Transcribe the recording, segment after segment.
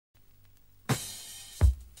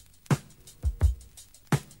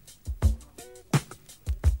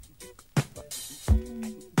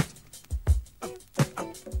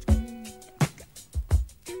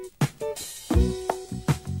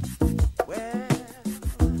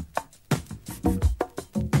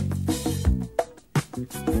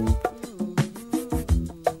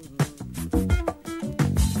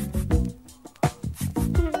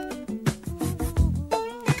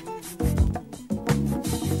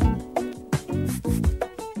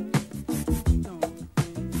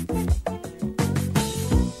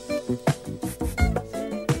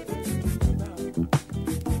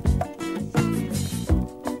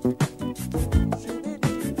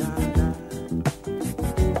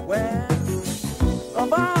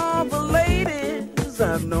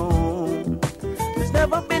known. There's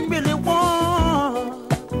never been really one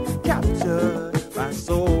captured my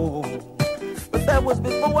soul. But that was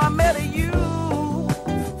before I met you,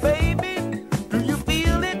 baby. Do you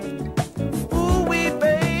feel it? Ooh wee,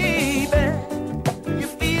 baby. Do you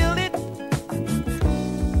feel it?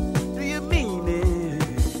 Do you mean it?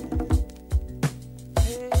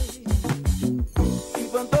 Hey.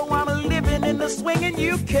 Even though I'm living in the swinging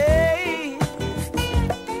UK,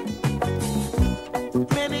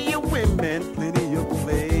 plenty of women, plenty of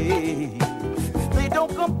play. They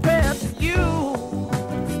don't compare to you,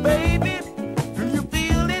 baby. Do you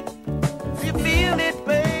feel it? Do you feel it,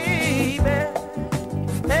 baby?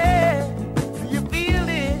 Hey, do you feel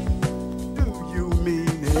it? Do you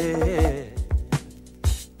mean it?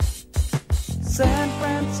 San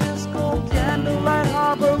Francisco, Candlelight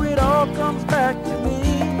Harbor, it all comes back to me.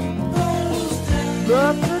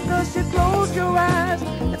 Love because you closed your eyes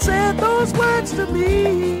and said those words to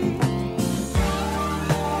me.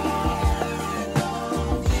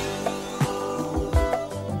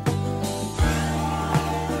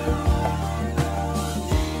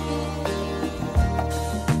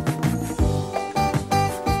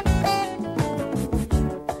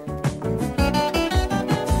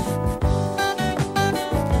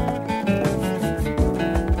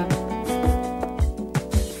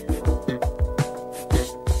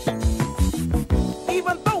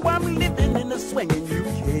 Even though I'm living in the swinging